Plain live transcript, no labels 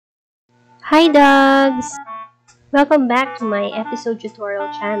Hi dogs! Welcome back to my episode tutorial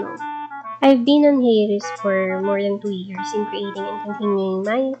channel. I've been on hiatus for more than 2 years in creating and continuing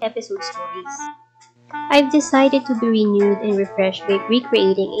my episode stories. I've decided to be renewed and refreshed by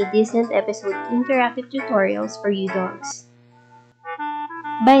recreating a decent episode interactive tutorials for you dogs.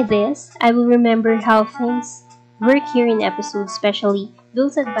 By this, I will remember how things work here in episodes, especially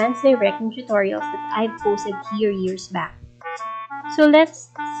those advanced directing tutorials that I've posted here years back. So let's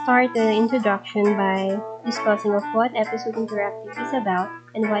start the introduction by discussing of what Episode Interactive is about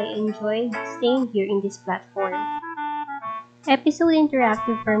and why I enjoyed staying here in this platform. Episode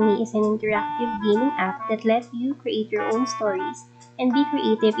Interactive for me is an interactive gaming app that lets you create your own stories and be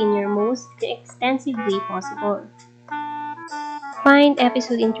creative in your most extensive way possible. Find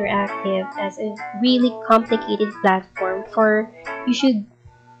Episode Interactive as a really complicated platform for you should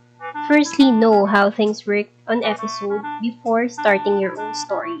firstly know how things work on episode before starting your own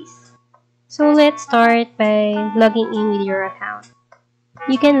stories. So let's start by logging in with your account.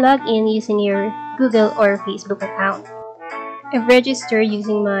 You can log in using your Google or Facebook account. I've registered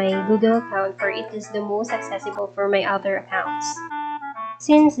using my Google account for it is the most accessible for my other accounts.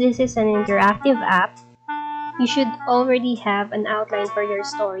 Since this is an interactive app, you should already have an outline for your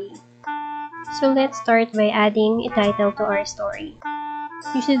story. So let's start by adding a title to our story.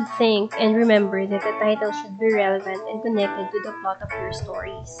 You should think and remember that the title should be relevant and connected to the plot of your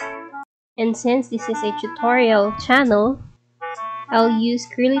stories. And since this is a tutorial channel, I'll use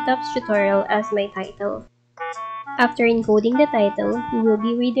Curlytop's tutorial as my title. After encoding the title, you will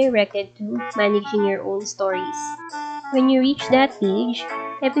be redirected to managing your own stories. When you reach that page,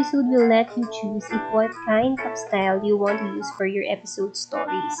 episode will let you choose what kind of style you want to use for your episode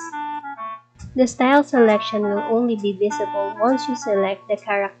stories. The style selection will only be visible once you select the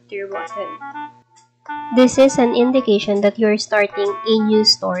character button. This is an indication that you're starting a new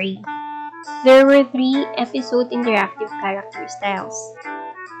story. There were 3 episode interactive character styles.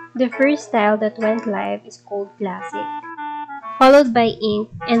 The first style that went live is called Classic, followed by Ink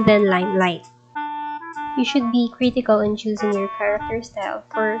and then Limelight. You should be critical in choosing your character style,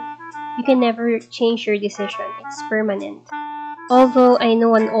 for you can never change your decision, it's permanent. Although I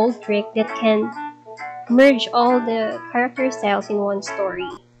know an old trick that can merge all the character styles in one story.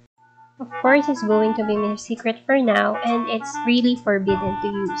 Of course, it's going to be my secret for now, and it's really forbidden to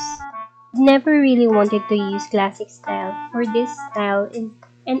use. Never really wanted to use classic style, for this style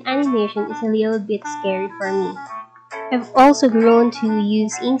and animation is a little bit scary for me. I've also grown to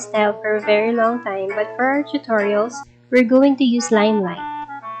use ink style for a very long time, but for our tutorials, we're going to use Limelight.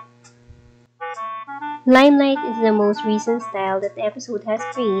 Limelight is the most recent style that the episode has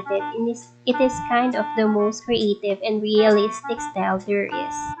created, and it is kind of the most creative and realistic style there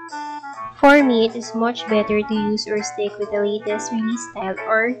is. For me, it is much better to use or stick with the latest release style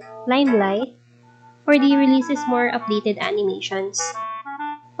or Limelight, for the releases more updated animations.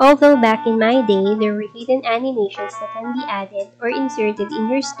 Although back in my day, there were hidden animations that can be added or inserted in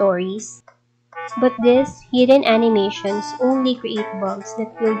your stories, but these hidden animations only create bugs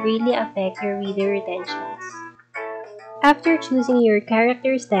that will greatly affect your reader retentions. After choosing your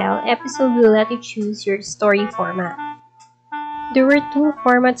character style, episode will let you choose your story format. There were 2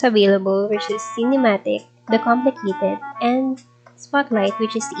 formats available, which is Cinematic, the complicated, and Spotlight,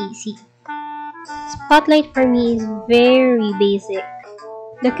 which is easy. Spotlight for me is very basic.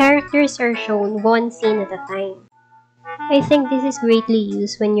 The characters are shown one scene at a time. I think this is greatly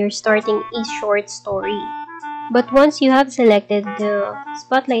used when you're starting a short story. But once you have selected the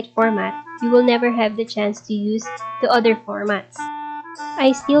Spotlight format, you will never have the chance to use the other formats.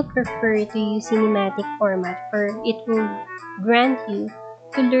 I still prefer to use Cinematic format, for it will grant you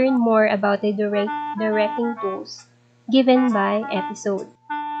to learn more about the directing tools given by episode.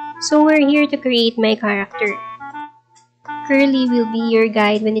 So we're here to create my character. Curly will be your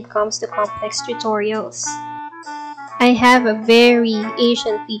guide when it comes to complex tutorials. I have a very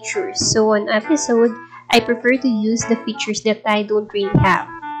Asian features, so on episode, I prefer to use the features that I don't really have.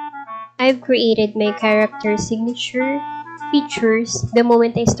 I've created my character signature features the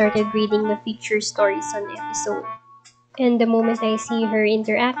moment I started reading the feature stories on episode. And the moment I see her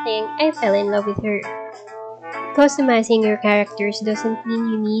interacting, I fell in love with her. Customizing your characters doesn't mean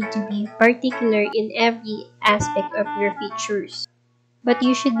you need to be particular in every aspect of your features. But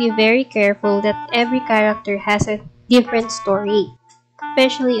you should be very careful that every character has a different story,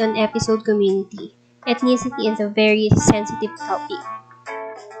 especially on episode community. Ethnicity is a very sensitive topic.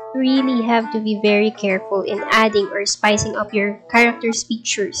 You really have to be very careful in adding or spicing up your character's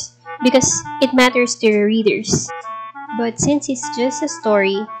features because it matters to your readers. But since it's just a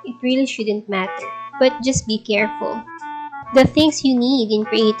story, it really shouldn't matter, but just be careful. The things you need in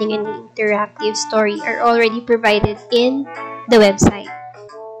creating an interactive story are already provided in the website.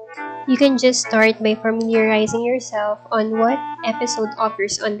 You can just start by familiarizing yourself on what episode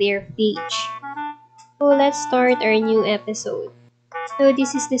offers on their page. So let's start our new episode. So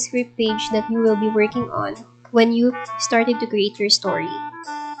this is the script page that you will be working on when you started to create your story.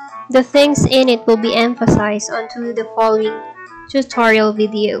 The things in it will be emphasized onto the following tutorial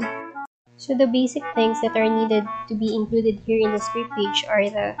video. So the basic things that are needed to be included here in the script page are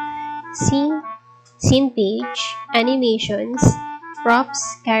the scene page, animations, props,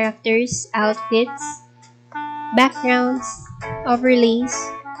 characters, outfits, backgrounds, overlays,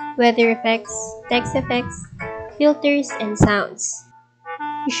 weather effects, text effects, filters, and sounds.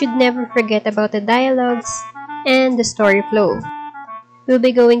 You should never forget about the dialogues and the story flow. We'll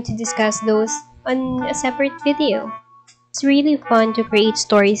be going to discuss those on a separate video. It's really fun to create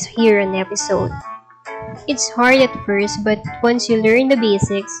stories here on episode. It's hard at first, but once you learn the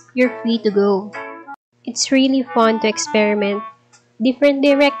basics, you're free to go. It's really fun to experiment different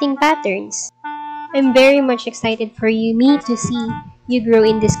directing patterns. I'm very much excited for me to see you grow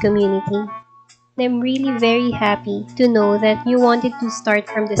in this community. I'm really very happy to know that you wanted to start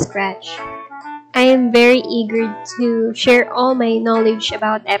from the scratch. I am very eager to share all my knowledge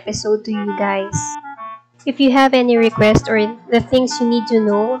about episode to you guys. If you have any requests or the things you need to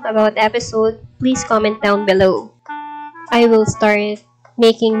know about episode, please comment down below. I will start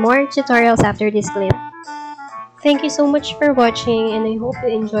making more tutorials after this clip. Thank you so much for watching, and I hope you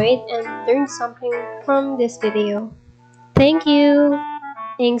enjoyed and learned something from this video. Thank you!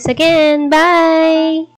 Thanks again! Bye!